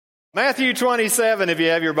Matthew 27, if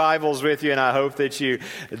you have your Bibles with you, and I hope that you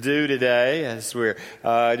do today, as we're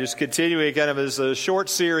just continuing kind of as a short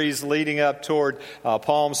series leading up toward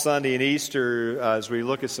Palm Sunday and Easter as we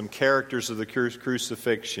look at some characters of the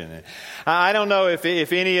Crucifixion. I don't know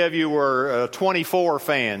if any of you were 24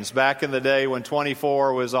 fans back in the day when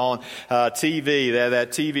 24 was on TV,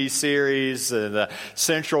 that TV series, the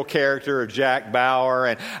central character of Jack Bauer.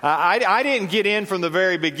 And I didn't get in from the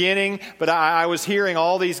very beginning, but I was hearing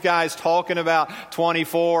all these guys talking about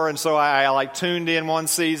 24, and so I tuned in one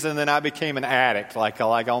season, then I became an addict, like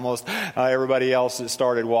almost everybody else that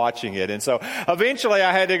started watching it. And so eventually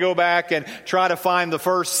I had to go back and try to find the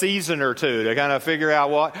first season or two to kind of figure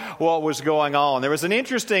out what was going on. There was an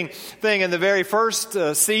interesting thing in the very first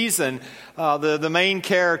season. The main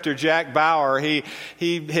character, Jack Bauer, he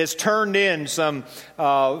has turned in some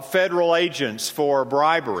federal agents for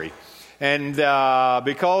bribery. And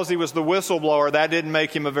because he was the whistleblower, that didn't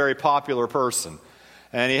make him a very popular person.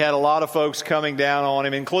 And he had a lot of folks coming down on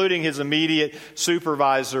him, including his immediate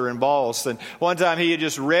supervisor and boss. And one time he had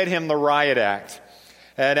just read him the riot act.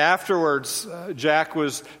 And afterwards, Jack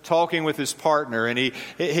was talking with his partner, and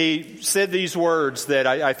he said these words that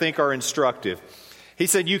I think are instructive. He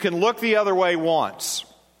said, "You can look the other way once,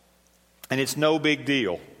 and it's no big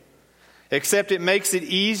deal. Except it makes it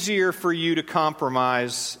easier for you to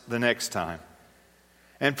compromise the next time.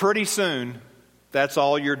 And pretty soon, that's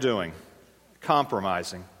all you're doing,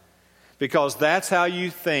 compromising. Because that's how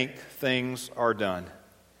you think things are done.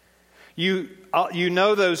 You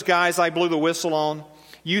know those guys I blew the whistle on?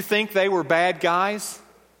 You think they were bad guys?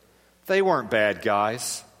 They weren't bad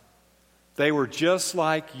guys. They were just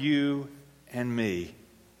like you and me,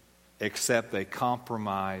 except they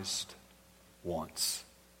compromised once."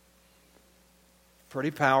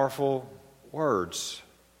 Pretty powerful words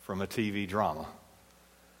from a TV drama.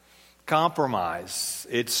 Compromise.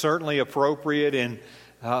 It's certainly appropriate in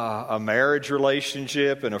a marriage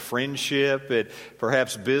relationship and a friendship, at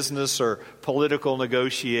perhaps business or political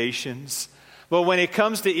negotiations. But when it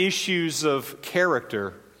comes to issues of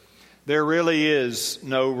character, there really is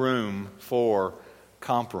no room for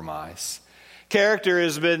compromise. Character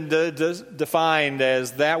has been defined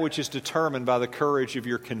as that which is determined by the courage of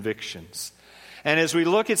your convictions. And as we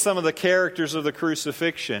look at some of the characters of the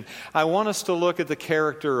crucifixion, I want us to look at the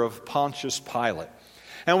character of Pontius Pilate.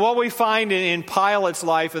 And what we find in Pilate's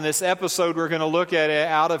life, in this episode we're going to look at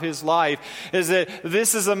out of his life, is that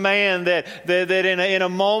this is a man that in a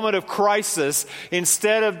moment of crisis,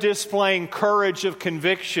 instead of displaying courage of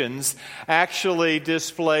convictions, actually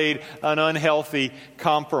displayed an unhealthy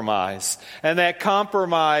compromise. And that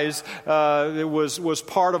compromise was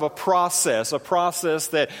part of a process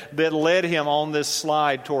that led him on this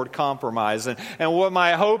slide toward compromise. And what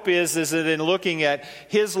my hope is that in looking at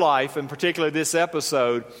his life, and particularly this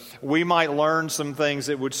episode, we might learn some things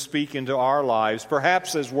that would speak into our lives,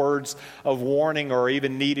 perhaps as words of warning or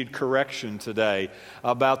even needed correction today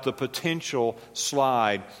about the potential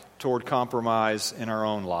slide toward compromise in our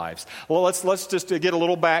own lives. Well, let's just get a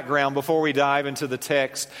little background before we dive into the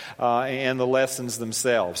text and the lessons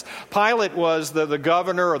themselves. Pilate was the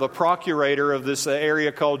governor or the procurator of this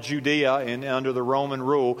area called Judea under the Roman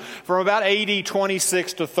rule from about AD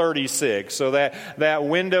 26 to 36. So that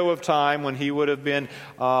window of time when he would have been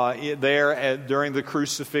there during the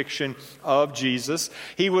crucifixion of Jesus.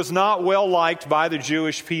 He was not well liked by the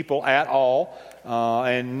Jewish people at all.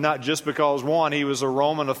 And not just because, one, he was a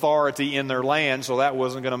Roman authority in their land, so that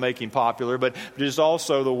wasn't going to make him popular, but just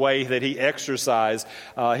also the way that he exercised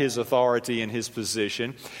his authority and his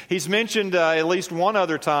position. He's mentioned at least one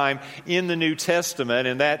other time in the New Testament,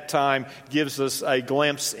 and that time gives us a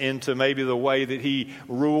glimpse into maybe the way that he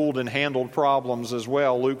ruled and handled problems as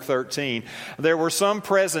well. Luke 13. There were some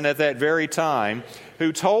present at that very time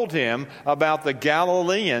who told him about the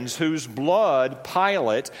Galileans whose blood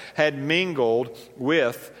Pilate had mingled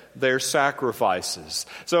with their sacrifices.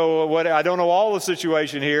 So I don't know all the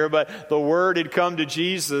situation here, but the word had come to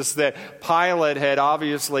Jesus that Pilate had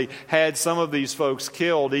obviously had some of these folks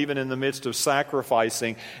killed even in the midst of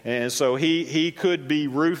sacrificing, and so he could be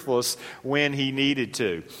ruthless when he needed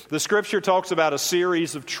to. The scripture talks about a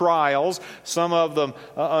series of trials, some of them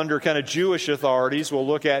under kind of Jewish authorities we'll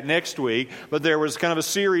look at next week, but there was kind of a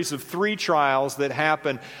series of 3 trials that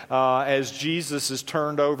happened as Jesus is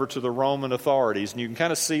turned over to the Roman authorities, and you can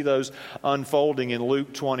kind of see those unfolding in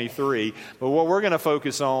Luke 23. But what we're going to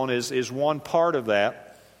focus on is one part of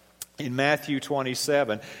that in Matthew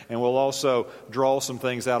 27, and we'll also draw some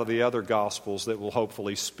things out of the other Gospels that will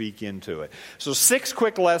hopefully speak into it. So 6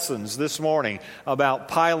 quick lessons this morning about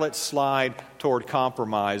Pilate's slide toward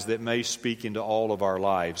compromise that may speak into all of our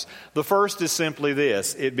lives. The first is simply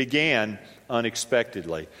this: it began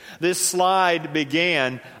unexpectedly. This slide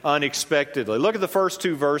began unexpectedly. Look at the first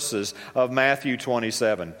 2 verses of Matthew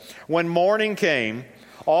 27. When morning came,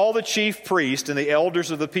 all the chief priests and the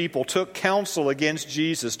elders of the people took counsel against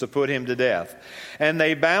Jesus to put him to death. And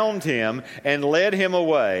they bound him and led him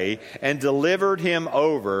away and delivered him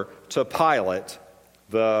over to Pilate,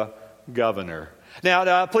 the governor.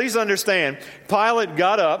 Now, please understand, Pilate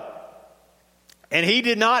got up, and he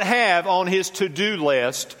did not have on his to-do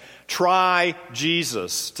list, try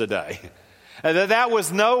Jesus today. That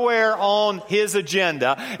was nowhere on his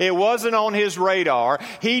agenda. It wasn't on his radar.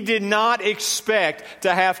 He did not expect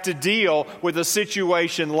to have to deal with a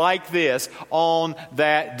situation like this on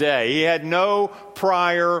that day. He had no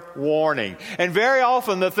prior warning. And very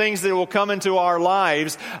often the things that will come into our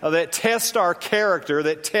lives that test our character,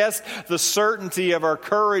 that test the certainty of our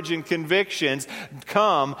courage and convictions,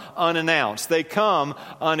 come unannounced. They come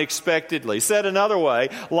unexpectedly. Said another way,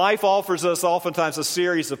 life offers us oftentimes a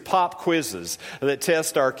series of pop quizzes that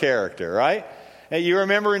test our character, right? And you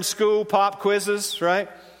remember in school pop quizzes, right?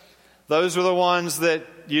 Those were the ones that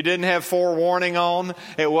you didn't have forewarning on.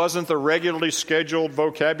 It wasn't the regularly scheduled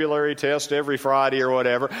vocabulary test every Friday or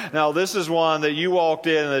whatever. Now, this is one that you walked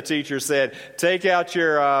in and the teacher said, take out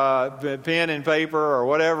your pen and paper or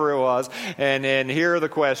whatever it was, and here are the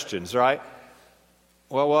questions, right?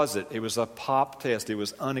 What was it? It was a pop test. It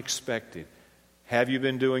was unexpected. Have you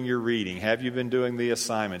been doing your reading? Have you been doing the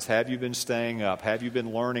assignments? Have you been staying up? Have you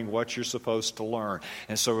been learning what you're supposed to learn?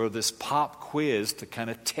 And so this pop quiz to kind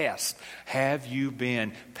of test, have you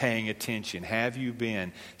been paying attention? Have you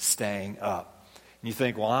been staying up? And you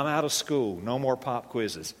think, well, I'm out of school. No more pop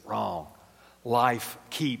quizzes. Wrong. Life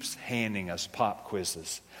keeps handing us pop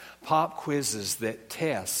quizzes. Pop quizzes that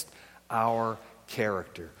test our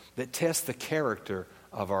character, that test the character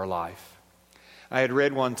of our life. I had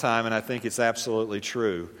read one time, and I think it's absolutely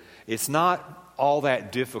true, it's not all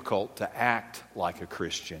that difficult to act like a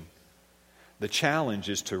Christian. The challenge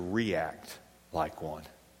is to react like one.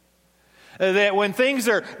 That when things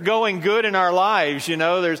are going good in our lives,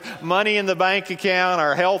 there's money in the bank account,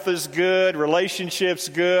 our health is good, relationships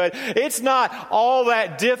good. It's not all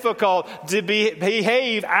that difficult to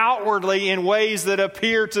behave outwardly in ways that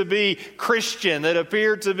appear to be Christian, that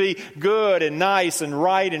appear to be good and nice and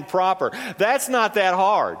right and proper. That's not that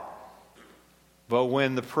hard. But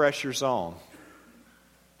when the pressure's on,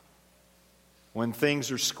 when things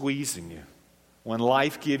are squeezing you, when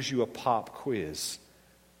life gives you a pop quiz,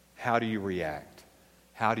 how do you react?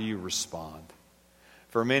 How do you respond?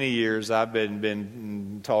 For many years, I've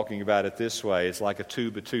been talking about it this way. It's like a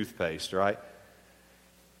tube of toothpaste, right?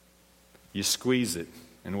 You squeeze it,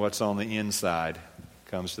 and what's on the inside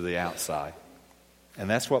comes to the outside. And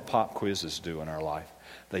that's what pop quizzes do in our life.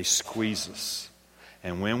 They squeeze us.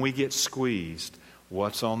 And when we get squeezed,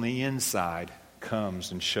 what's on the inside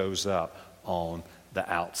comes and shows up on the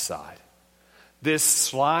outside. This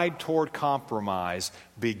slide toward compromise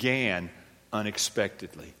began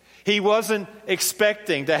unexpectedly. He wasn't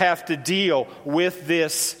expecting to have to deal with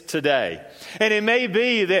this today. And it may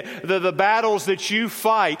be that the battles that you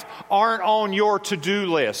fight aren't on your to-do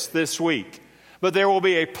list this week. But there will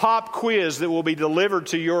be a pop quiz that will be delivered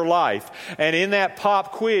to your life. And in that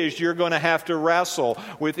pop quiz, you're going to have to wrestle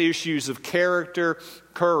with issues of character,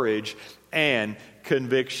 courage, and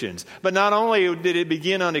convictions. But not only did it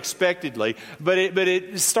begin unexpectedly, but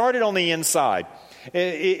it started on the inside.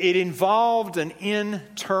 It involved an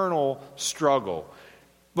internal struggle.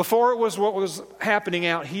 Before it was what was happening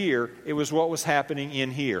out here, it was what was happening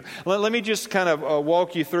in here. Let me just kind of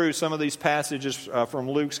walk you through some of these passages from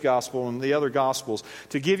Luke's gospel and the other gospels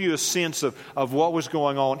to give you a sense of what was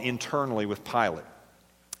going on internally with Pilate.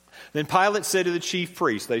 Then Pilate said to the chief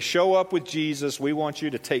priests, they show up with Jesus, we want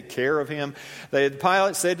you to take care of him.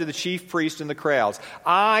 Pilate said to the chief priests and the crowds,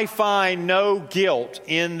 I find no guilt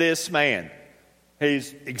in this man.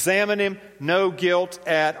 He's examined him, no guilt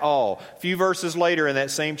at all. A few verses later in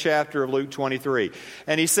that same chapter of Luke 23.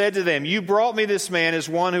 And he said to them, you brought me this man as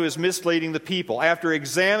one who is misleading the people. After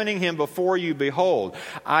examining him before you, behold,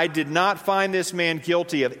 I did not find this man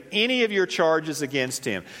guilty of any of your charges against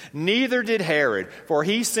him. Neither did Herod, for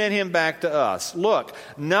he sent him back to us. Look,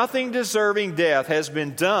 nothing deserving death has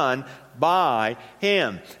been done by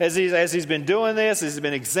him. As he's been doing this, as he's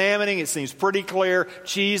been examining, it seems pretty clear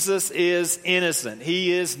Jesus is innocent.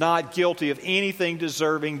 He is not guilty of anything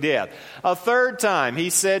deserving death. A third time he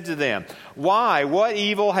said to them, "Why? What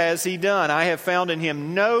evil has he done? I have found in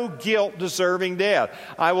him no guilt deserving death.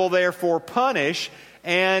 I will therefore punish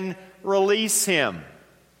and release him."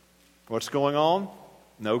 What's going on?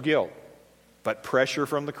 No guilt, but pressure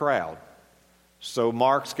from the crowd. So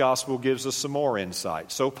Mark's gospel gives us some more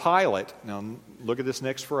insight. So Pilate, now look at this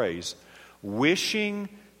next phrase, wishing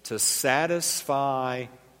to satisfy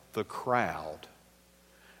the crowd,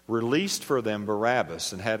 released for them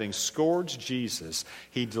Barabbas, and having scourged Jesus,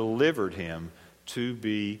 he delivered him to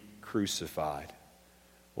be crucified.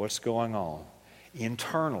 What's going on?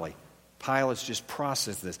 Internally, Pilate's just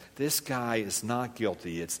processed this. This guy is not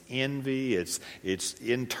guilty. It's envy. It's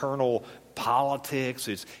internal politics.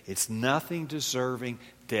 It's nothing deserving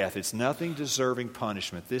death. It's nothing deserving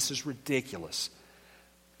punishment. This is ridiculous.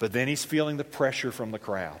 But then he's feeling the pressure from the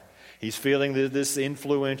crowd. He's feeling this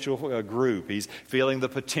influential group. He's feeling the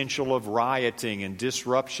potential of rioting and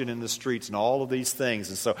disruption in the streets and all of these things.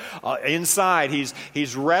 And so inside,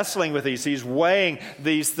 he's wrestling with these. He's weighing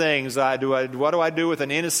these things. What do I do with an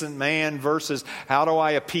innocent man versus how do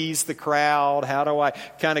I appease the crowd? How do I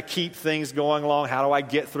kind of keep things going along? How do I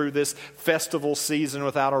get through this festival season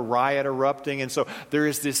without a riot erupting? And so there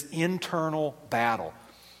is this internal battle.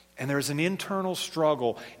 And there's an internal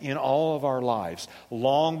struggle in all of our lives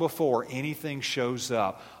long before anything shows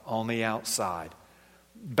up on the outside.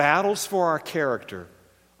 Battles for our character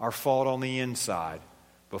are fought on the inside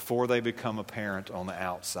before they become apparent on the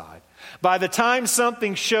outside. By the time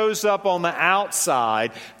something shows up on the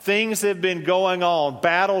outside, things have been going on.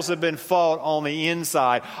 Battles have been fought on the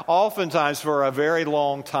inside, oftentimes for a very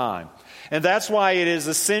long time. And that's why it is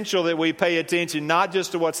essential that we pay attention not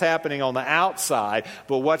just to what's happening on the outside,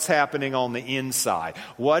 but what's happening on the inside.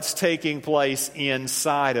 What's taking place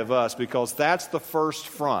inside of us, because that's the first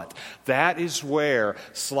front. That is where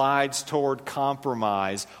slides toward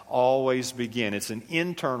compromise always begin. It's an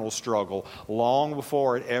internal struggle long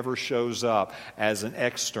before it ever shows up as an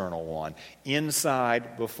external one.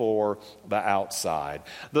 Inside before the outside.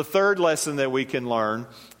 The third lesson that we can learn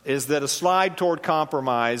is that a slide toward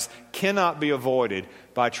compromise cannot be avoided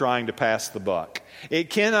by trying to pass the buck. It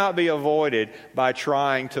cannot be avoided by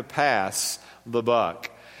trying to pass the buck.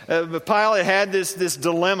 Pilate had this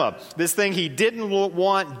dilemma, this thing he didn't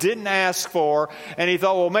want, didn't ask for, and he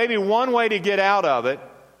thought, well, maybe one way to get out of it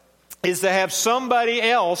is to have somebody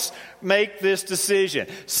else make this decision.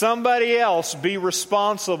 Somebody else be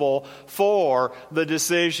responsible for the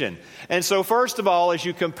decision. And so first of all, as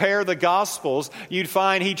you compare the Gospels, you'd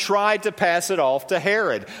find he tried to pass it off to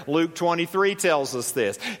Herod. Luke 23 tells us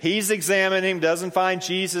this. He's examining him, doesn't find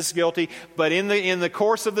Jesus guilty, but in the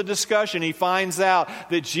course of the discussion, he finds out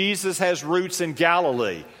that Jesus has roots in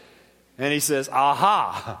Galilee. And he says,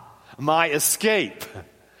 aha, my escape.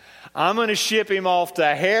 I'm going to ship him off to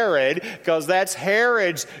Herod because that's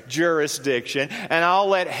Herod's jurisdiction, and I'll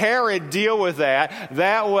let Herod deal with that.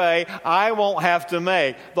 That way, I won't have to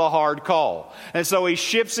make the hard call. And so he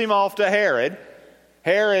ships him off to Herod.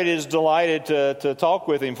 Herod is delighted to talk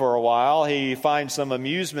with him for a while. He finds some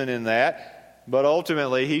amusement in that, but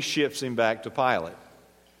ultimately he ships him back to Pilate.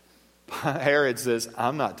 Herod says,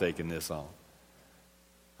 I'm not taking this on.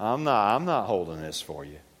 I'm not holding this for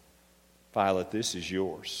you. Pilate, this is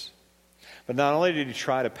yours. But not only did he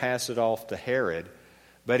try to pass it off to Herod,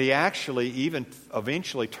 but he actually even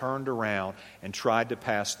eventually turned around and tried to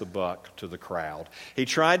pass the buck to the crowd. He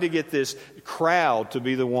tried to get this crowd to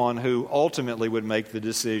be the one who ultimately would make the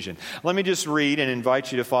decision. Let me just read and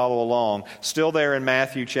invite you to follow along. Still there in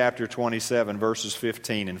Matthew chapter 27, verses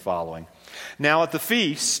 15 and following. Now at the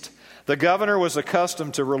feast, the governor was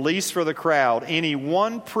accustomed to release for the crowd any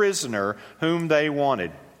one prisoner whom they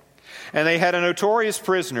wanted. And they had a notorious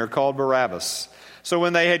prisoner called Barabbas. So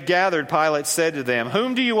when they had gathered, Pilate said to them,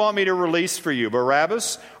 "Whom do you want me to release for you,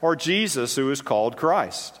 Barabbas or Jesus, who is called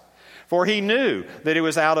Christ?" For he knew that it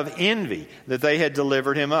was out of envy that they had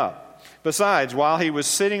delivered him up. Besides, while he was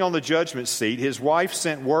sitting on the judgment seat, his wife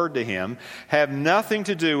sent word to him, "Have nothing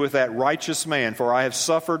to do with that righteous man, for I have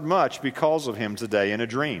suffered much because of him today in a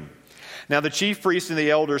dream." Now the chief priests and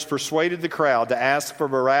the elders persuaded the crowd to ask for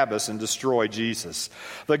Barabbas and destroy Jesus.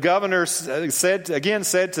 The governor said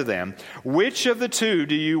to them, "Which of the two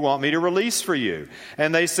do you want me to release for you?"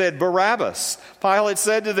 And they said, "Barabbas." Pilate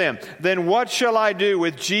said to them, "Then what shall I do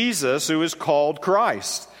with Jesus, who is called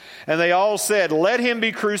Christ?" And they all said, "Let him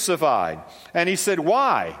be crucified." And he said,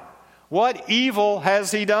 "Why? What evil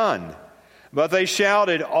has he done?" But they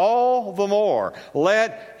shouted all the more,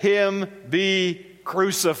 "Let him be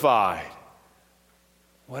crucified.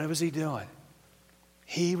 What was he doing?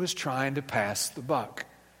 He was trying to pass the buck.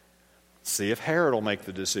 See if Herod will make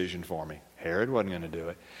the decision for me. Herod wasn't going to do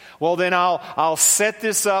it. Well, then I'll set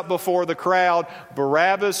this up before the crowd,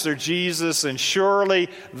 Barabbas or Jesus, and surely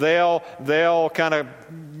they'll kind of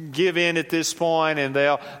give in at this point, and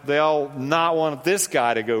they'll not want this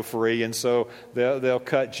guy to go free, and so they'll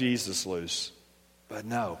cut Jesus loose. But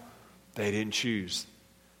no, they didn't choose.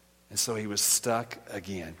 And so he was stuck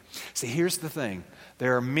again. See, here's the thing.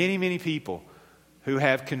 There are many, many people who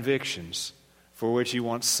have convictions for which you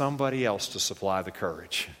want somebody else to supply the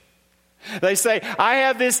courage. They say, I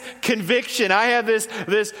have this conviction, I have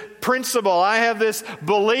this principle, I have this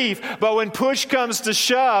belief, but when push comes to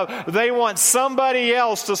shove, they want somebody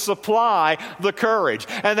else to supply the courage.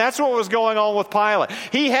 And that's what was going on with Pilate.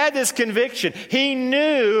 He had this conviction. He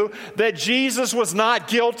knew that Jesus was not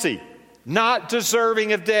guilty, not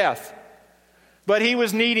deserving of death, but he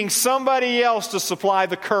was needing somebody else to supply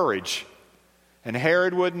the courage. And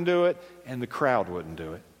Herod wouldn't do it, and the crowd wouldn't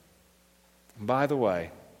do it. And by the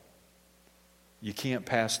way, you can't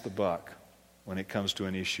pass the buck when it comes to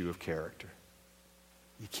an issue of character.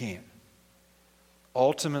 You can't.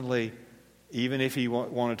 Ultimately, even if he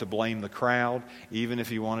wanted to blame the crowd, even if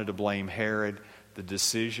he wanted to blame Herod, the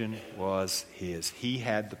decision was his. He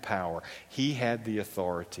had the power. He had the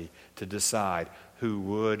authority to decide who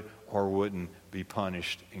would or wouldn't be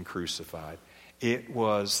punished and crucified. It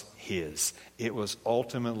was his. It was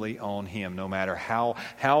ultimately on him, no matter how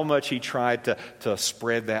much he tried to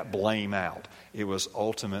spread that blame out. It was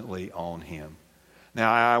ultimately on him.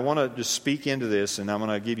 Now, I want to just speak into this, and I'm going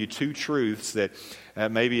to give you two truths that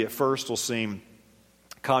maybe at first will seem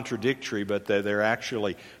contradictory, but they're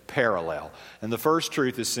actually parallel. And the first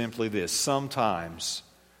truth is simply this: sometimes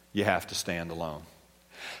you have to stand alone.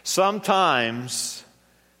 Sometimes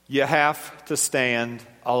you have to stand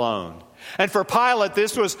alone. And for Pilate,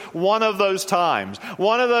 this was one of those times.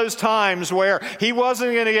 One of those times where he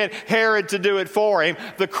wasn't going to get Herod to do it for him.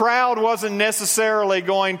 The crowd wasn't necessarily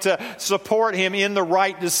going to support him in the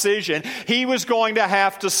right decision. He was going to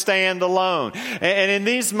have to stand alone. And in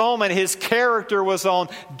these moments, his character was on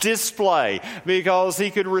display because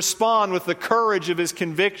he could respond with the courage of his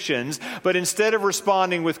convictions. But instead of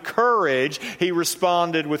responding with courage, he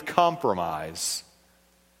responded with compromise.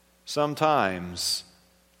 Sometimes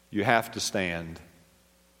you have to stand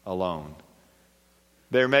alone.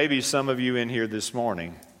 There may be some of you in here this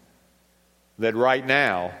morning that right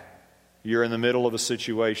now you're in the middle of a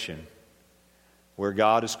situation where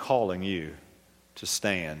God is calling you to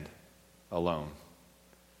stand alone.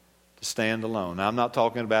 To stand alone. Now, I'm not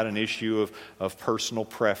talking about an issue of personal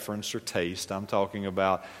preference or taste. I'm talking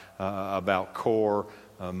about core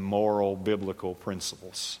moral biblical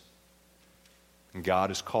principles. And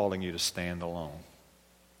God is calling you to stand alone.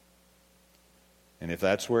 And if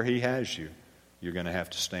that's where He has you, you're going to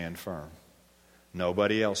have to stand firm.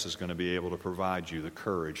 Nobody else is going to be able to provide you the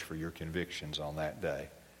courage for your convictions on that day.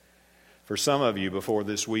 For some of you, before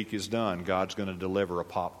this week is done, God's going to deliver a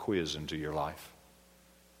pop quiz into your life.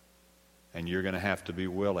 And you're going to have to be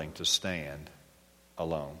willing to stand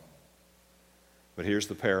alone. But here's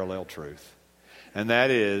the parallel truth. And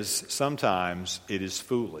that is, sometimes it is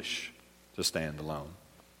foolish to stand alone.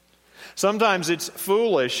 Sometimes it's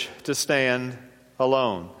foolish to stand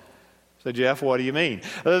alone. So, Jeff, what do you mean?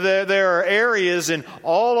 There are areas in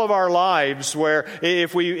all of our lives where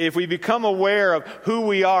if we become aware of who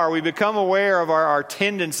we are, we become aware of our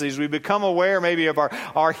tendencies, we become aware maybe of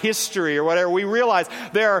our history or whatever, we realize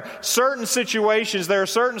there are certain situations, there are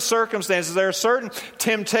certain circumstances, there are certain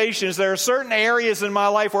temptations, there are certain areas in my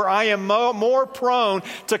life where I am more prone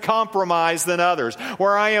to compromise than others,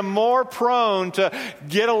 where I am more prone to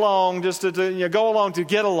get along, just to go along to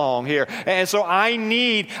get along here. And so I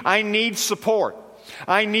need support.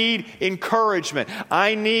 I need encouragement.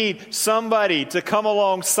 I need somebody to come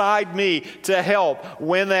alongside me to help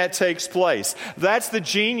when that takes place. That's the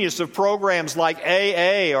genius of programs like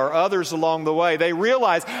AA or others along the way. They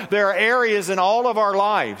realize there are areas in all of our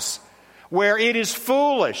lives where it is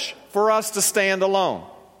foolish for us to stand alone.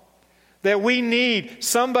 That we need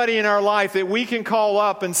somebody in our life that we can call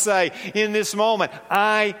up and say, in this moment,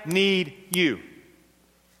 I need you.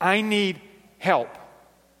 I need help.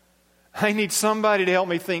 I need somebody to help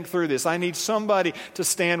me think through this. I need somebody to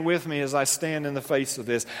stand with me as I stand in the face of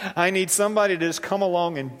this. I need somebody to just come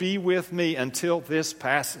along and be with me until this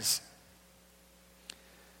passes.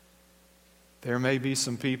 There may be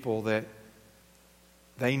some people that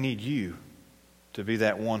they need you to be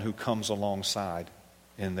that one who comes alongside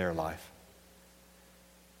in their life.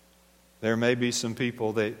 There may be some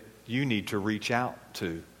people that you need to reach out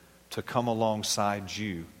to to come alongside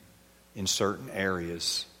you in certain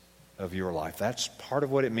areas of your life. That's part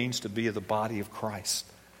of what it means to be the body of Christ.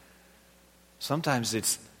 Sometimes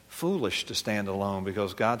it's foolish to stand alone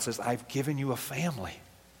because God says, I've given you a family.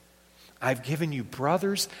 I've given you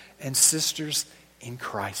brothers and sisters in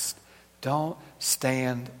Christ. Don't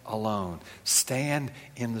stand alone. Stand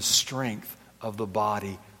in the strength of the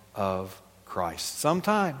body of Christ.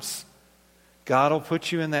 Sometimes God will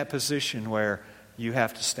put you in that position where you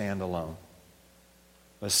have to stand alone.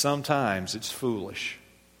 But sometimes it's foolish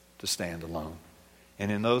to stand alone.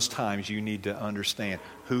 And in those times you need to understand,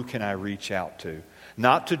 who can I reach out to?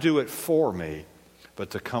 Not to do it for me,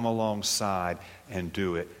 but to come alongside and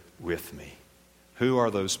do it with me. Who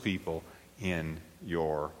are those people in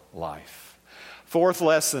your life? Fourth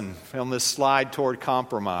lesson on this slide toward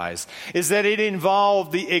compromise is that it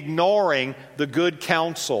involved the ignoring the good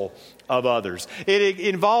counsel of others. It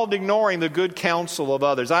involved ignoring the good counsel of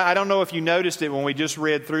others. I don't know if you noticed it when we just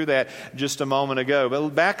read through that just a moment ago, but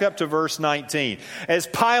back up to verse 19. As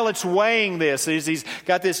Pilate's weighing this, he's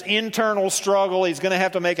got this internal struggle. He's going to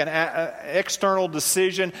have to make an external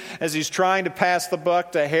decision as he's trying to pass the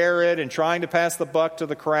buck to Herod and trying to pass the buck to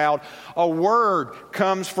the crowd. A word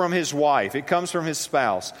comes from his wife. It comes from his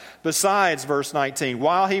spouse. Besides, verse 19,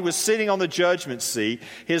 while he was sitting on the judgment seat,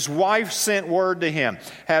 his wife sent word to him,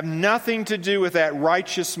 have nothing to do with that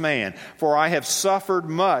righteous man, for I have suffered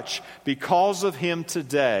much because of him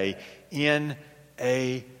today in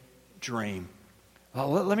a dream. Well,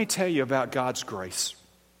 let me tell you about God's grace.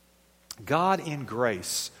 God in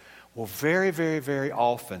grace will very, very, very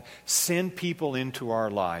often send people into our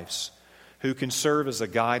lives who can serve as a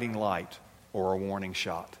guiding light or a warning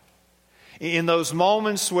shot. In those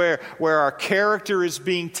moments where our character is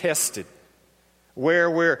being tested,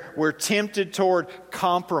 where we're tempted toward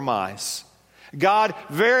compromise, God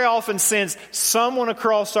very often sends someone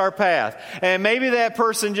across our path. And maybe that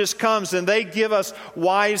person just comes and they give us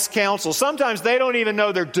wise counsel. Sometimes they don't even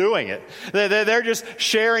know they're doing it. They're just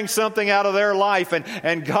sharing something out of their life.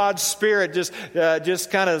 And God's Spirit just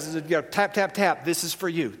kind of tap, tap, tap. This is for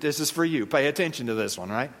you. This is for you. Pay attention to this one,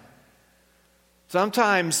 right?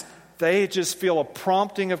 Sometimes they just feel a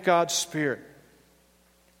prompting of God's Spirit.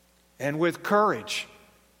 And with courage,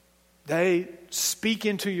 they speak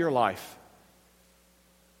into your life.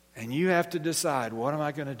 And you have to decide, what am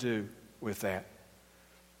I going to do with that?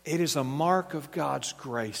 It is a mark of God's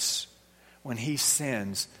grace when He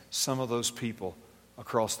sends some of those people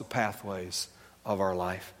across the pathways of our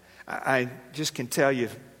life. I just can tell you,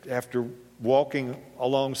 after walking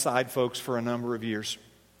alongside folks for a number of years,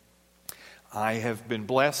 I have been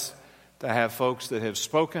blessed to have folks that have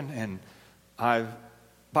spoken, and I've,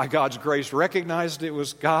 by God's grace, recognized it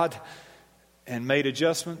was God and made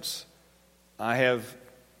adjustments. I have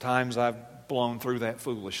times I've blown through that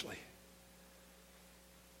foolishly.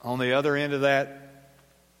 On the other end of that,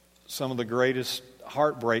 some of the greatest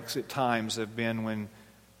heartbreaks at times have been when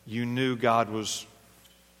you knew God was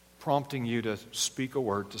prompting you to speak a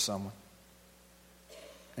word to someone.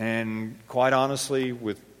 And quite honestly,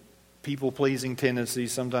 with people-pleasing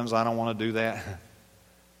tendencies, sometimes I don't want to do that.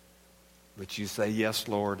 But you say, yes,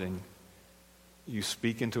 Lord, and you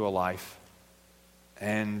speak into a life.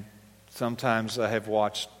 And sometimes I have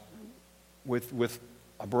watched with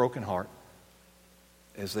a broken heart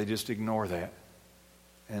as they just ignore that.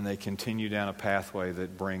 And they continue down a pathway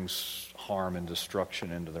that brings harm and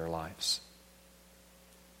destruction into their lives.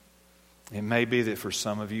 It may be that for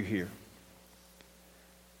some of you here,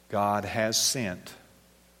 God has sent,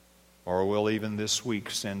 or will even this week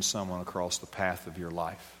send someone across the path of your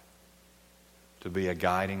life to be a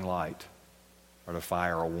guiding light or to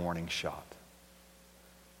fire a warning shot.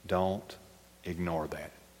 Don't ignore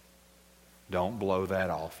that. Don't blow that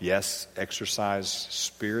off. Yes, exercise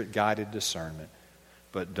Spirit-guided discernment,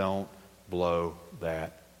 but don't blow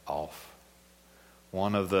that off.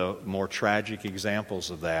 One of the more tragic examples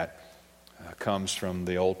of that comes from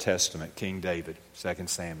the Old Testament, King David, 2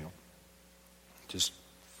 Samuel. Just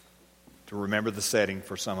to remember the setting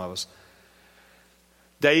for some of us.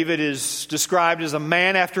 David is described as a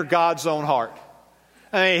man after God's own heart.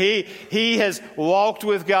 I mean, he has walked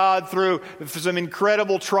with God through some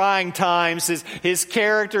incredible trying times. His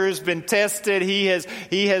character has been tested. He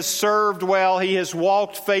has served well. He has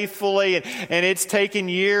walked faithfully, and it's taken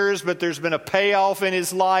years, but there's been a payoff in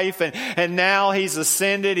his life. And now he's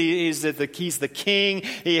ascended. He's the king.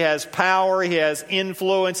 He has power. He has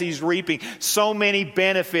influence. He's reaping so many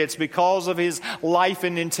benefits because of his life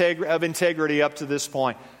and of integrity up to this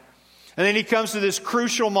point. And then he comes to this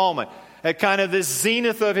crucial moment, at kind of this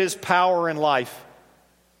zenith of his power in life,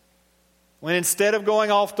 when instead of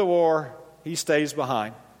going off to war, he stays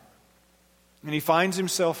behind. And he finds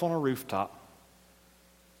himself on a rooftop.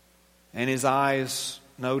 And his eyes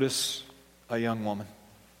notice a young woman.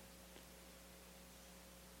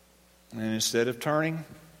 And instead of turning,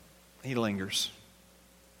 he lingers.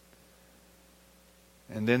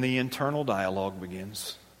 And then the internal dialogue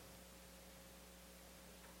begins.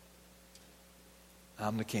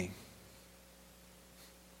 I'm the king.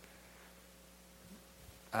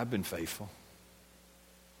 I've been faithful.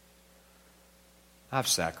 I've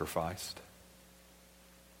sacrificed.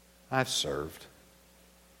 I've served.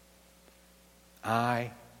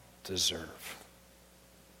 I deserve.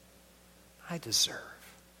 I deserve.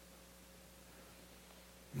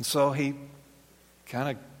 And so he kind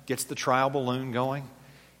of gets the trial balloon going.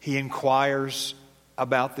 He inquires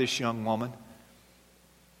about this young woman.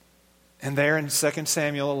 And there in 2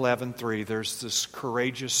 Samuel 11:3, there's this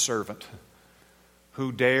courageous servant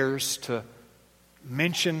who dares to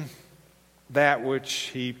mention that which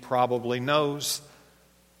he probably knows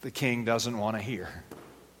the king doesn't want to hear,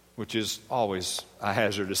 which is always a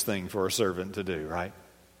hazardous thing for a servant to do, right?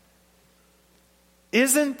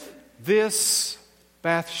 Isn't this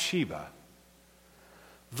Bathsheba,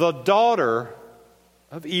 the daughter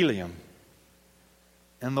of Eliam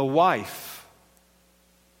and the wife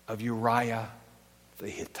of Uriah the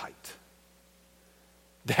Hittite?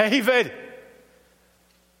 David,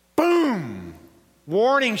 boom,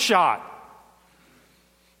 warning shot.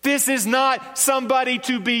 This is not somebody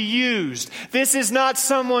to be used. This is not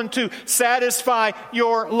someone to satisfy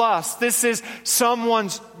your lust. This is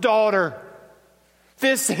someone's daughter.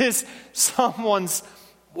 This is someone's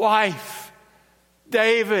wife.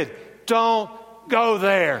 David, don't go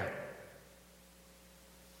there.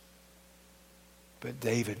 But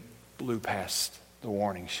David blew past the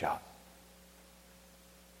warning shot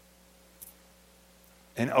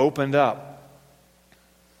and opened up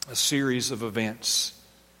a series of events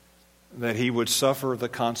that he would suffer the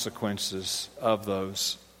consequences of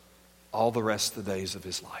those all the rest of the days of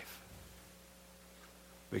his life,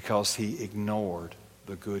 because he ignored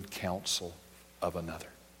the good counsel of another.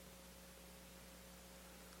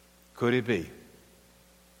 Could it be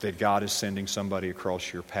that God is sending somebody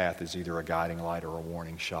across your path as either a guiding light or a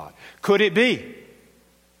warning shot? Could it be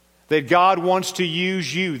that God wants to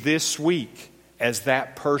use you this week as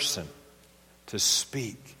that person to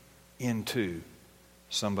speak into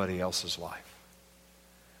somebody else's life?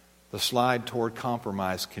 The slide toward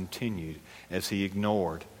compromise continued as he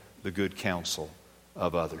ignored the good counsel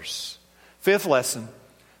of others. Fifth lesson,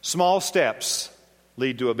 small steps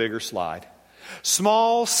lead to a bigger slide.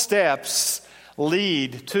 Small steps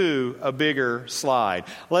lead to a bigger slide.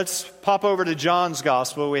 Let's pop over to John's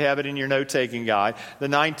Gospel. We have it in your note-taking guide, the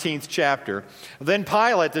 19th chapter. Then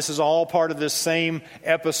Pilate, this is all part of this same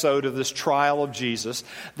episode of this trial of Jesus.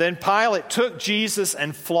 Then Pilate took Jesus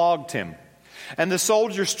and flogged him. And the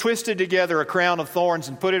soldiers twisted together a crown of thorns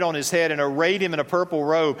and put it on his head and arrayed him in a purple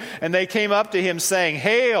robe. And they came up to him saying,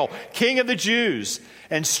 "Hail, King of the Jews!"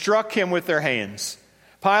 and struck him with their hands.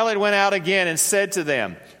 Pilate went out again and said to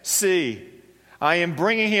them, "See, I am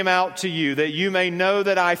bringing him out to you, that you may know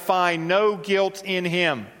that I find no guilt in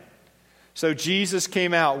him." So Jesus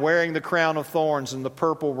came out wearing the crown of thorns and the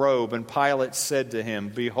purple robe, and Pilate said to him,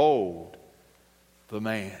 "Behold the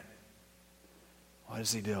man." What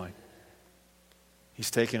is he doing? He's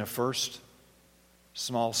taking a first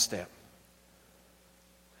small step.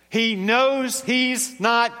 He knows he's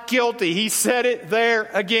not guilty. He said it there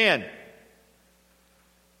again.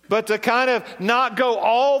 But to kind of not go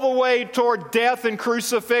all the way toward death and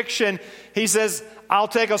crucifixion, he says, I'll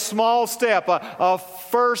take a small step, a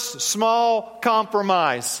first small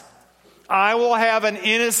compromise. I will have an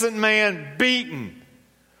innocent man beaten,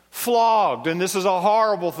 flogged, and this is a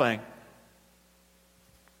horrible thing.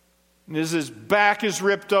 His back is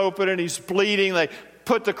ripped open and he's bleeding. They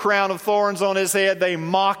put the crown of thorns on his head. They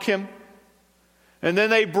mock him. And then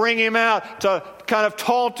they bring him out to kind of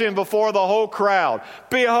taunt him before the whole crowd.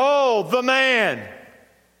 "Behold the man."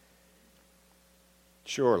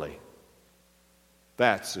 Surely,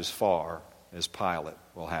 that's as far as Pilate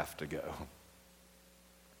will have to go.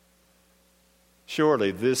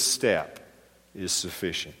 Surely this step is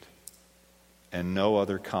sufficient, and no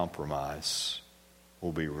other compromise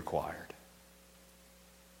will be required.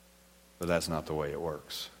 But that's not the way it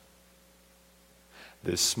works.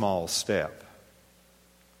 This small step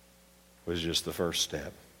was just the first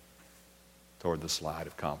step toward the slide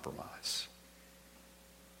of compromise.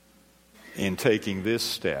 In taking this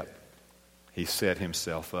step, he set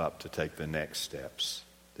himself up to take the next steps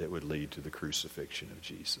that would lead to the crucifixion of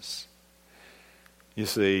Jesus. You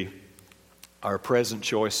see, our present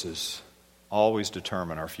choices always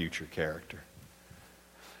determine our future character.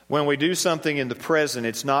 When we do something in the present,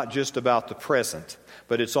 it's not just about the present,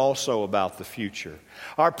 but it's also about the future.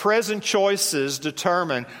 Our present choices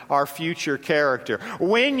determine our future character.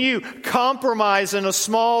 When you compromise in a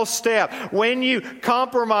small step, when you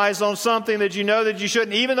compromise on something that you know that you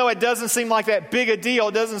shouldn't, even though it doesn't seem like that big a deal,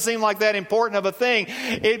 it doesn't seem like that important of a thing,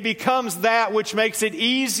 it becomes that which makes it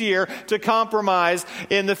easier to compromise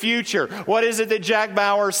in the future. What is it that Jack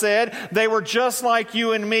Bauer said? They were just like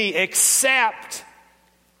you and me, except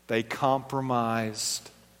they compromised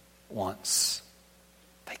once.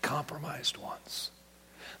 They compromised once.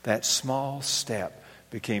 That small step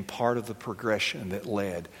became part of the progression that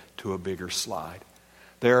led to a bigger slide.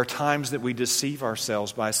 There are times that we deceive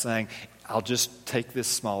ourselves by saying, I'll just take this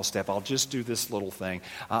small step. I'll just do this little thing.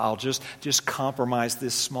 I'll just compromise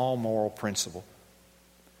this small moral principle.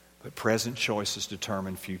 But present choices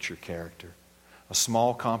determine future character. A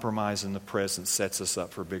small compromise in the present sets us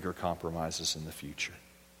up for bigger compromises in the future.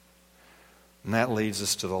 And that leads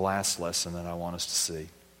us to the last lesson that I want us to see.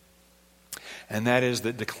 And that is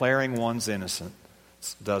that declaring one's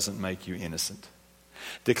innocence doesn't make you innocent.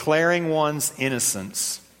 Declaring one's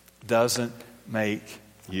innocence doesn't make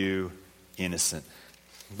you innocent.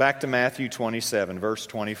 Back to Matthew 27, verse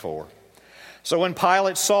 24. So when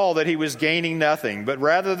Pilate saw that he was gaining nothing, but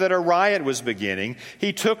rather that a riot was beginning,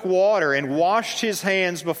 he took water and washed his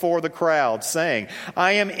hands before the crowd, saying,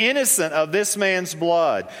 I am innocent of this man's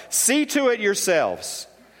blood. See to it yourselves.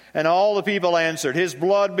 And all the people answered, His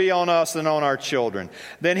blood be on us and on our children.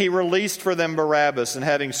 Then he released for them Barabbas, and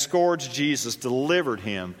having scourged Jesus, delivered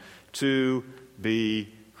him to be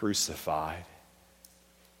crucified.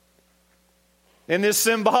 In this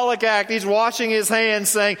symbolic act, he's washing his hands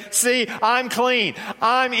saying, see, I'm clean.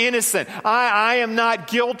 I'm innocent. I am not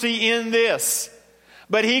guilty in this.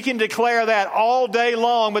 But he can declare that all day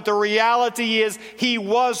long. But the reality is he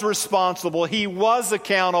was responsible. He was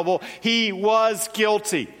accountable. He was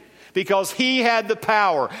guilty. Because he had the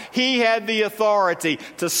power. He had the authority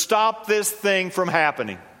to stop this thing from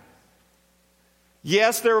happening.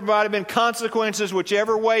 Yes, there might have been consequences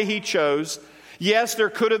whichever way he chose. Yes, there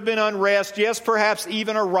could have been unrest. Yes, perhaps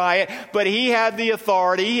even a riot. But he had the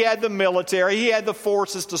authority. He had the military. He had the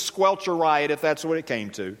forces to squelch a riot if that's what it came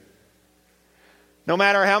to. No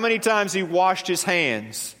matter how many times he washed his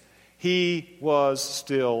hands, he was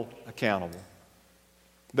still accountable.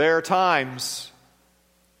 There are times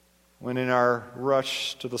when in our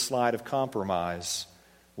rush to the slide of compromise,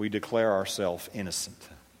 we declare ourselves innocent.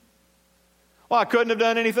 Well, I couldn't have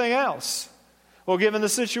done anything else. Well, given the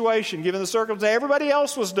situation, given the circumstance, everybody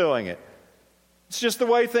else was doing it. It's just the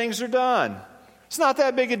way things are done. It's not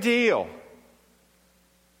that big a deal.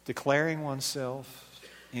 Declaring one's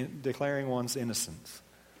innocence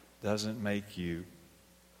doesn't make you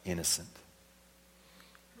innocent.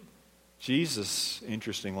 Jesus,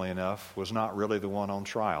 interestingly enough, was not really the one on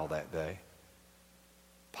trial that day.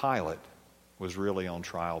 Pilate was really on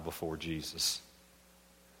trial before Jesus.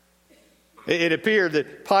 It appeared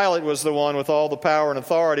that Pilate was the one with all the power and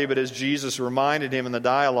authority, but as Jesus reminded him in the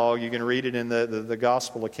dialogue, you can read it in the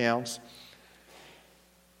gospel accounts,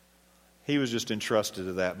 he was just entrusted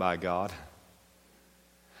to that by God.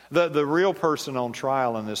 The real person on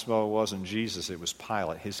trial in this moment wasn't Jesus, it was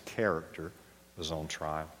Pilate. His character was on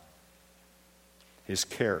trial. His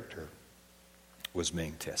character was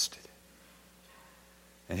being tested.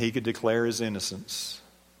 And he could declare his innocence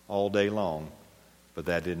all day long, but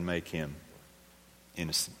that didn't make him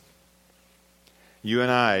innocent. You and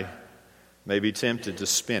I may be tempted to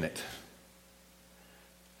spin it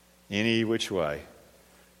any which way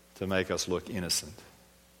to make us look innocent.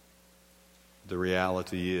 The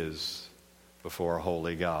reality is, before a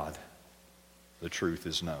holy God, the truth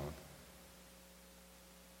is known.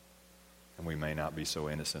 And we may not be so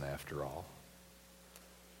innocent after all.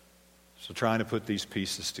 So trying to put these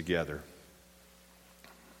pieces together,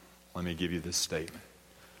 let me give you this statement.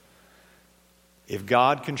 If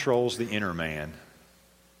God controls the inner man,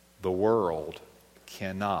 the world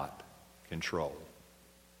cannot control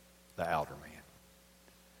the outer man.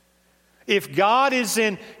 If God is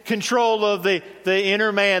in control of the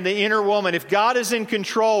inner man, the inner woman, if God is in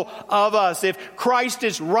control of us, if Christ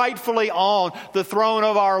is rightfully on the throne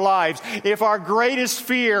of our lives, if our greatest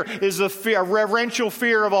fear is a reverential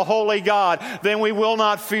fear of a holy God, then we will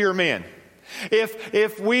not fear men.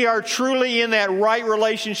 If we are truly in that right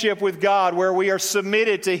relationship with God where we are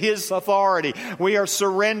submitted to His authority, we are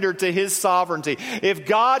surrendered to His sovereignty. If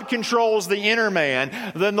God controls the inner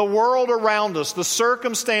man, then the world around us, the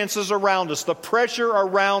circumstances around us, the pressure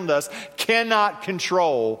around us cannot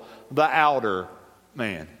control the outer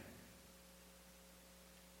man.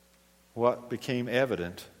 What became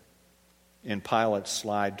evident in Pilate's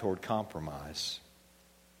slide toward compromise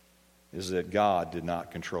is that God did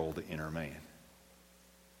not control the inner man.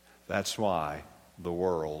 That's why the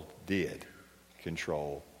world did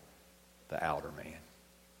control the outer man.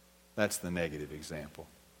 That's the negative example.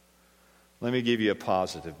 Let me give you a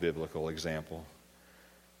positive biblical example.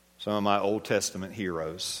 Some of my Old Testament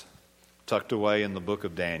heroes, tucked away in the book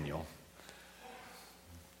of Daniel.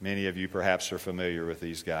 Many of you perhaps are familiar with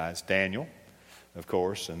these guys. Daniel, of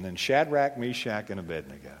course, and then Shadrach, Meshach, and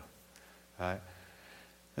Abednego. Right?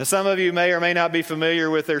 Now, some of you may or may not be familiar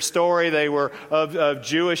with their story. They were of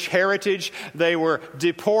Jewish heritage. They were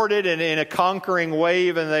deported in a conquering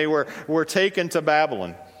wave, and they were taken to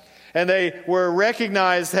Babylon. And they were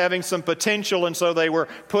recognized having some potential, and so they were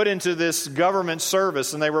put into this government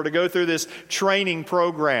service, and they were to go through this training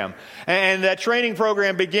program. And that training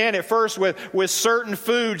program began at first with certain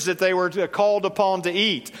foods that they were called upon to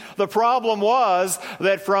eat. The problem was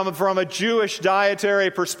that from a Jewish dietary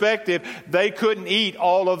perspective, they couldn't eat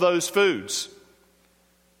all of those foods.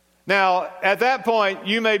 Now, at that point,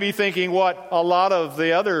 you may be thinking what a lot of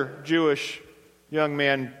the other Jewish young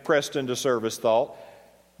men pressed into service thought.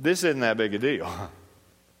 This isn't that big a deal.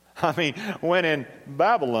 I mean, when in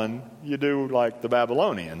Babylon, you do like the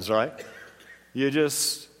Babylonians, right? You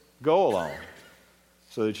just go along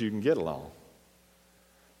so that you can get along.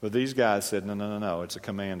 But these guys said, no, it's a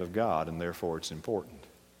command of God, and therefore it's important.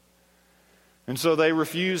 And so they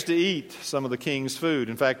refused to eat some of the king's food.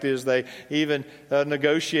 In fact, they even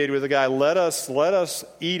negotiated with the guy, let us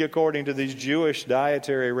eat according to these Jewish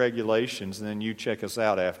dietary regulations, and then you check us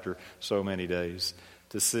out after so many days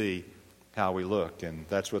to see how we look. And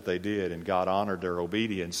that's what they did, and God honored their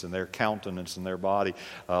obedience, and their countenance and their body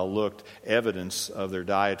looked evidence of their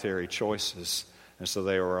dietary choices, and so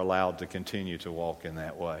they were allowed to continue to walk in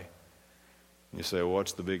that way. You say, well,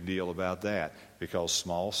 what's the big deal about that? Because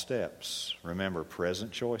small steps, remember,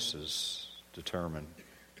 present choices determine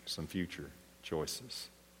some future choices,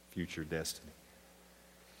 future destiny.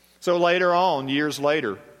 So later on, years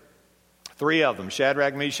later, 3 of them,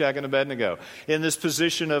 Shadrach, Meshach, and Abednego, in this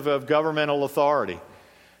position of governmental authority.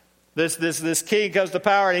 This king comes to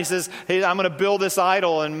power and he says, hey, I'm going to build this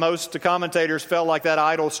idol. And most commentators felt like that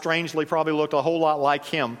idol strangely probably looked a whole lot like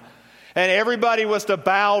him. And everybody was to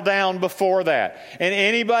bow down before that. And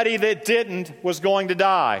anybody that didn't was going to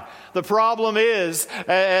die. The problem is,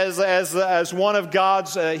 as one of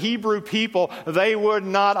God's Hebrew people, they were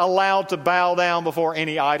not allowed to bow down before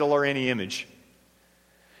any idol or any image.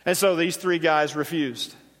 And so these 3 guys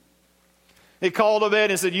refused. He called Abed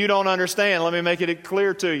and said, you don't understand. Let me make it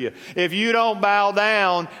clear to you. If you don't bow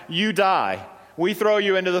down, you die. We throw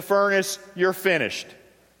you into the furnace, you're finished.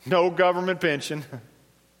 No government pension.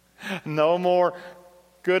 No more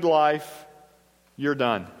good life. You're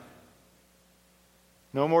done.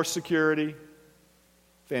 No more security.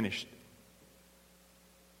 Finished.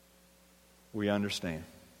 We understand.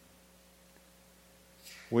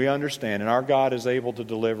 We understand, and our God is able to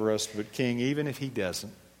deliver us, but King, even if He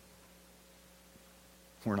doesn't,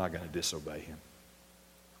 we're not going to disobey Him.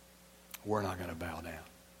 We're not going to bow down.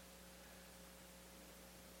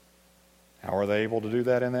 How are they able to do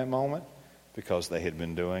that in that moment? Because they had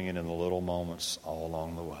been doing it in the little moments all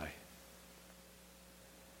along the way.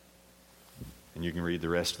 And you can read the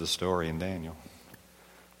rest of the story in Daniel.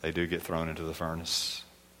 They do get thrown into the furnace,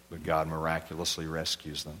 but God miraculously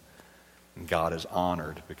rescues them. And God is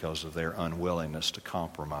honored because of their unwillingness to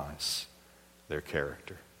compromise their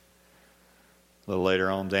character. A little later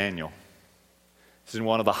on, Daniel is in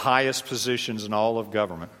one of the highest positions in all of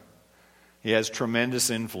government. He has tremendous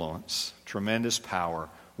influence, tremendous power.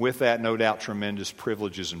 With that, no doubt, tremendous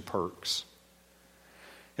privileges and perks.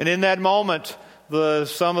 And in that moment,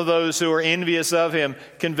 some of those who are envious of him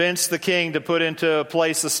convinced the king to put into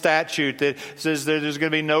place a statute that says that there's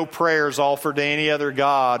going to be no prayers offered to any other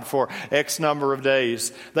god for X number of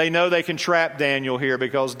days. They know they can trap Daniel here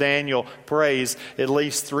because Daniel prays at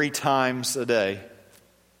least 3 times a day.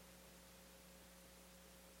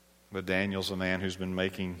 But Daniel's a man who's been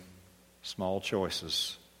making small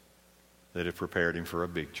choices that have prepared him for a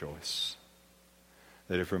big choice,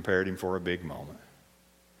 that have prepared him for a big moment.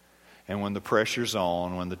 And when the pressure's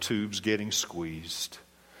on, when the tube's getting squeezed,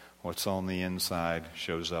 what's on the inside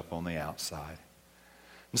shows up on the outside.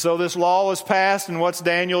 And so this law was passed, and what's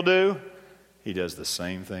Daniel do? He does the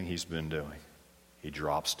same thing he's been doing. He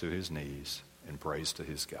drops to his knees and prays to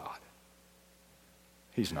his God.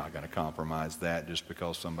 He's not going to compromise that just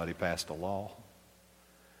because somebody passed a law.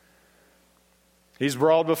 He's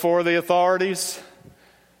brought before the authorities.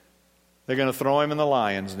 They're going to throw him in the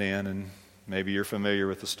lion's den, and maybe you're familiar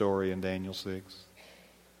with the story in Daniel 6.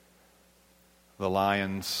 the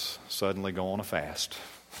lions suddenly go on a fast.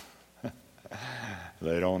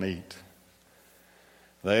 They don't eat.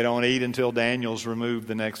 They don't eat until Daniel's removed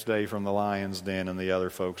the next day from the lion's den and the other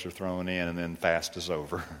folks are thrown in, and then fast is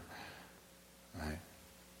over. Right?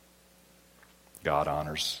 God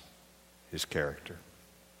honors His character.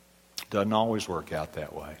 Doesn't always work out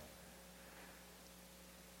that way.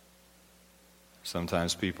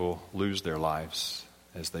 Sometimes people lose their lives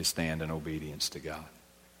as they stand in obedience to God.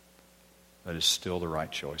 But it's still the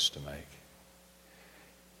right choice to make.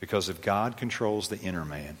 Because if God controls the inner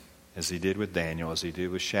man, as He did with Daniel, as He did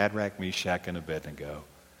with Shadrach, Meshach, and Abednego,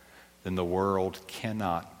 then the world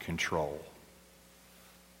cannot control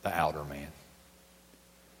the outer man.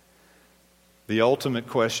 The ultimate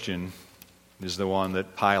question is the one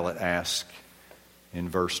that Pilate asked in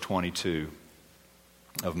verse 22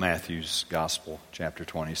 of Matthew's Gospel, chapter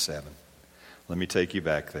 27. Let me take you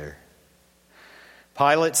back there.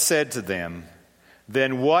 Pilate said to them,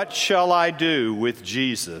 "Then what shall I do with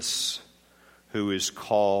Jesus, who is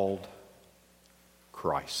called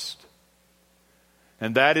Christ?"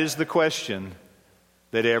 And that is the question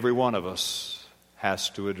that every one of us has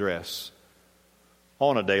to address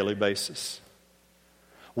on a daily basis.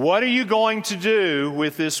 What are you going to do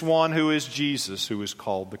with this one who is Jesus, who is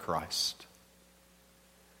called the Christ?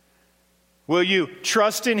 Will you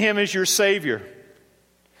trust in Him as your Savior?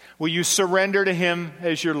 Will you surrender to Him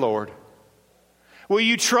as your Lord? Will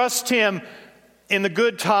you trust Him in the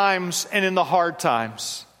good times and in the hard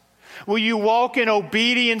times? Will you walk in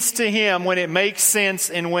obedience to Him when it makes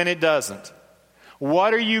sense and when it doesn't?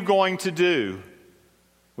 What are you going to do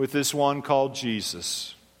with this one called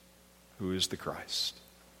Jesus, who is the Christ?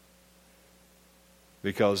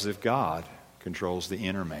 Because if God controls the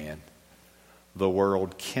inner man, the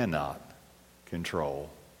world cannot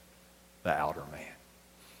control the outer man.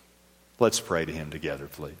 Let's pray to Him together,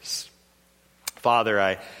 please. Father,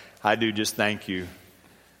 I do just thank You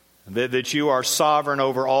that You are sovereign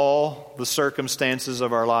over all the circumstances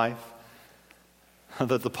of our life,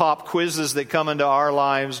 that the pop quizzes that come into our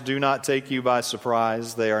lives do not take You by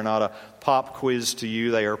surprise. They are not a pop quiz to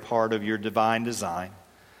You. They are part of Your divine design.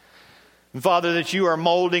 And Father, that You are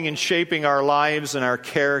molding and shaping our lives and our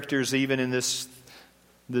characters even in this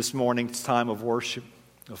morning's time of worship,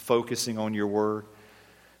 of focusing on Your Word.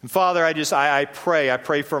 And Father, I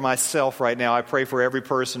pray for myself right now. I pray for every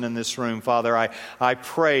person in this room. Father, I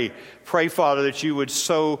pray, Father, that You would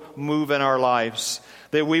so move in our lives,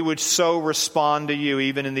 that we would so respond to You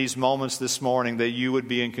even in these moments this morning, that You would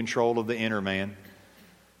be in control of the inner man,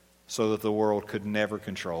 so that the world could never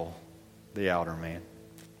control the outer man.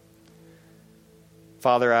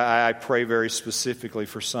 Father, I pray very specifically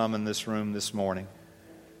for some in this room this morning.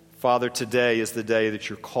 Father, today is the day that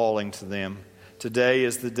You're calling to them. Today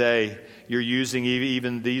is the day You're using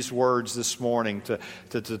even these words this morning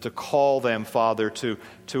to call them, Father, to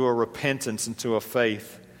a repentance and to a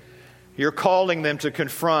faith. You're calling them to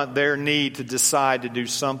confront their need to decide to do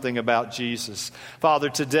something about Jesus. Father,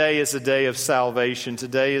 today is a day of salvation.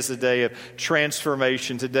 Today is a day of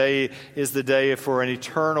transformation. Today is the day for an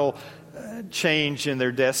eternal change in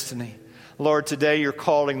their destiny. Lord, today You're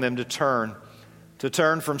calling them to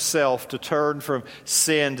turn from self, to turn from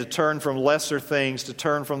sin, to turn from lesser things, to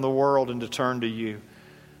turn from the world and to turn to You.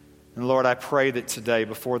 And Lord, I pray that today,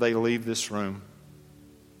 before they leave this room,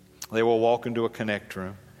 they will walk into a connect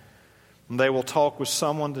room and they will talk with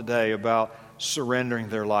someone today about surrendering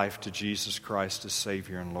their life to Jesus Christ as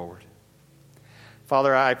Savior and Lord.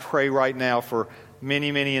 Father, I pray right now for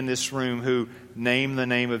many, many in this room who name the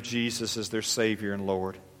name of Jesus as their Savior and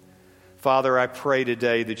Lord. Father, I pray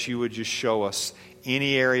today that You would just show us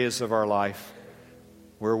any areas of our life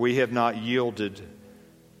where we have not yielded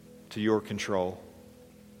to Your control.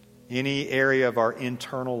 Any area of our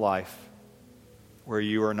internal life where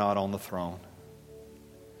You are not on the throne.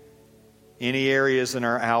 Any areas in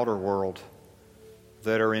our outer world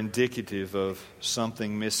that are indicative of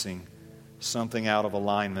something missing, something out of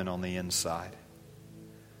alignment on the inside.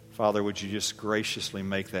 Father, would You just graciously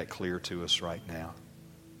make that clear to us right now?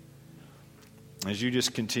 As You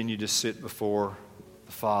just continue to sit before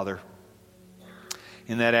the Father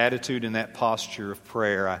in that attitude, in that posture of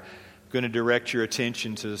prayer, I'm going to direct your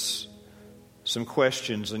attention to some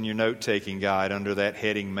questions in your note-taking guide under that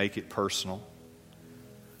heading, Make It Personal.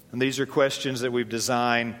 And these are questions that we've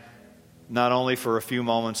designed not only for a few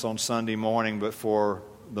moments on Sunday morning, but for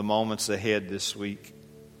the moments ahead this week.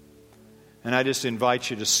 And I just invite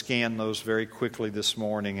you to scan those very quickly this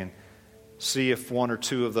morning and see if one or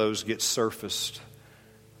two of those get surfaced.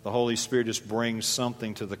 The Holy Spirit just brings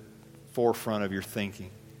something to the forefront of your thinking.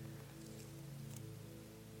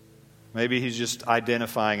 Maybe He's just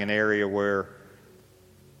identifying an area where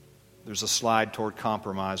there's a slide toward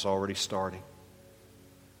compromise already starting.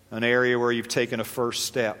 An area where you've taken a first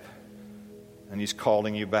step and He's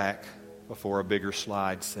calling you back before a bigger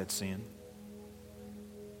slide sets in.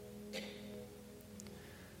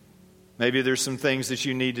 Maybe there's some things that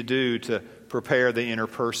you need to do to prepare the inner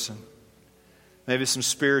person. Maybe some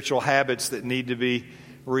spiritual habits that need to be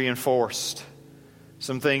reinforced.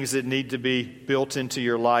 Some things that need to be built into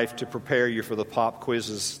your life to prepare you for the pop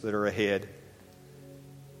quizzes that are ahead.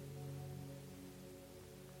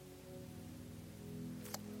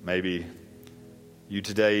 Maybe you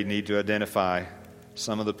today need to identify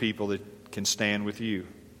some of the people that can stand with you.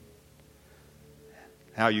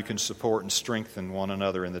 How you can support and strengthen one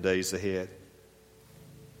another in the days ahead.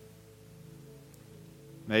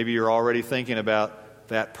 Maybe you're already thinking about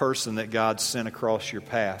that person that God sent across your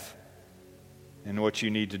path and what you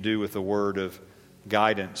need to do with the word of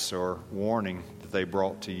guidance or warning that they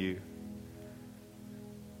brought to you.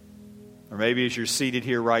 Or maybe as you're seated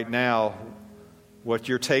here right now, what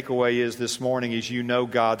your takeaway is this morning is you know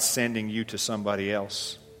God's sending you to somebody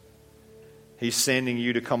else. He's sending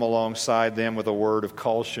you to come alongside them with a word of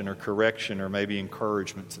caution or correction or maybe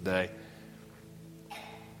encouragement today.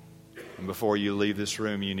 And before you leave this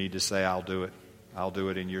room, you need to say, I'll do it. I'll do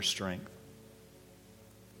it in your strength.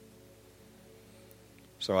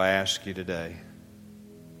 So I ask you today,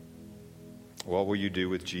 what will you do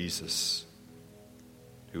with Jesus,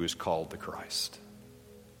 who is called the Christ?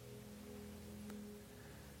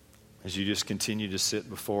 As you just continue to sit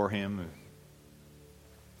before Him,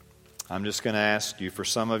 I'm just going to ask you, for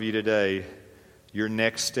some of you today, your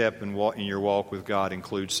next step in your walk with God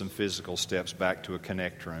includes some physical steps back to a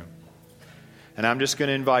connect room. And I'm just going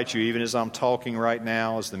to invite you, even as I'm talking right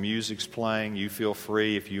now, as the music's playing, you feel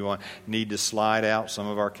free. If you need to slide out, some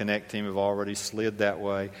of our Connect team have already slid that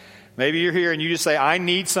way. Maybe you're here and you just say, I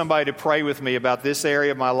need somebody to pray with me about this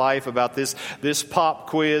area of my life, about this pop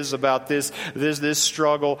quiz, about this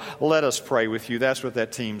struggle. Let us pray with you. That's what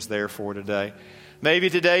that team's there for today.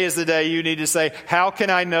 Maybe today is the day you need to say, how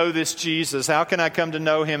can I know this Jesus? How can I come to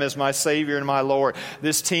know Him as my Savior and my Lord?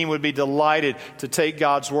 This team would be delighted to take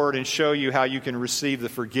God's Word and show you how you can receive the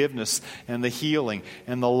forgiveness and the healing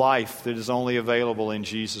and the life that is only available in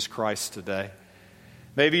Jesus Christ today.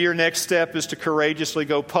 Maybe your next step is to courageously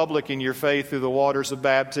go public in your faith through the waters of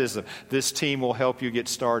baptism. This team will help you get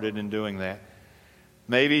started in doing that.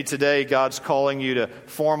 Maybe today God's calling you to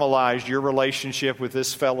formalize your relationship with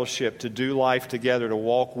this fellowship, to do life together, to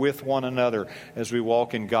walk with one another as we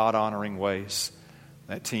walk in God-honoring ways.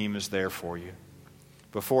 That team is there for you.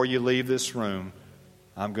 Before you leave this room,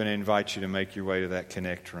 I'm going to invite you to make your way to that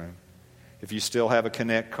Connect room. If you still have a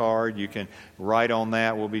Connect card, you can write on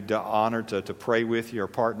that. We'll be honored to pray with you or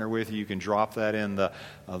partner with you. You can drop that in the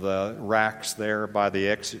racks there by the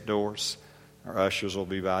exit doors. Our ushers will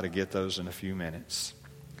be by to get those in a few minutes.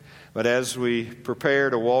 But as we prepare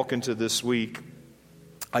to walk into this week,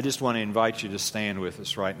 I just want to invite you to stand with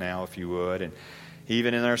us right now, if you would. And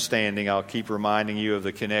even in our standing, I'll keep reminding you of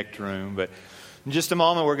the Connect room. But in just a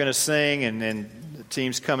moment, we're going to sing, and the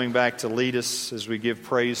team's coming back to lead us as we give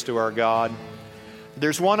praise to our God.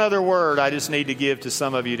 There's one other word I just need to give to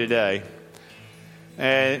some of you today.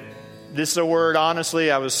 And this is a word, honestly,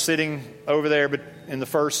 I was sitting over there in the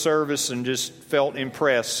first service and just felt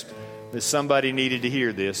impressed that somebody needed to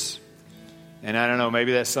hear this. And I don't know,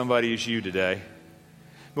 maybe that somebody is you today.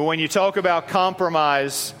 But when you talk about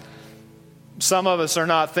compromise, some of us are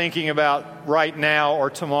not thinking about right now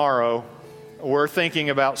or tomorrow. We're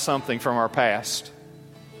thinking about something from our past.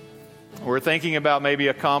 We're thinking about maybe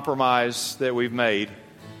a compromise that we've made.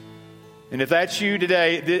 And if that's you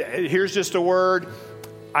today, here's just a word.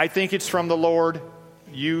 I think it's from the Lord.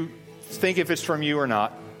 You think if it's from you or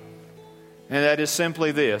not. And that is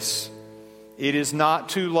simply this. It is not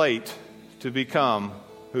too late to become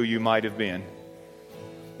who you might have been.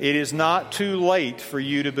 It is not too late for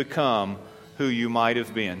you to become who you might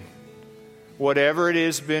have been. Whatever it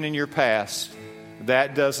has been in your past,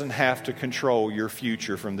 that doesn't have to control your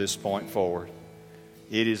future from this point forward.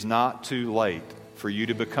 It is not too late for you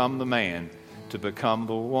to become the man, to become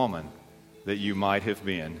the woman that you might have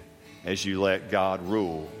been as you let God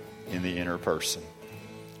rule in the inner person.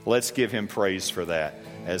 Let's give Him praise for that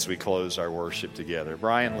as we close our worship together.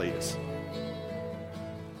 Brian, lead us.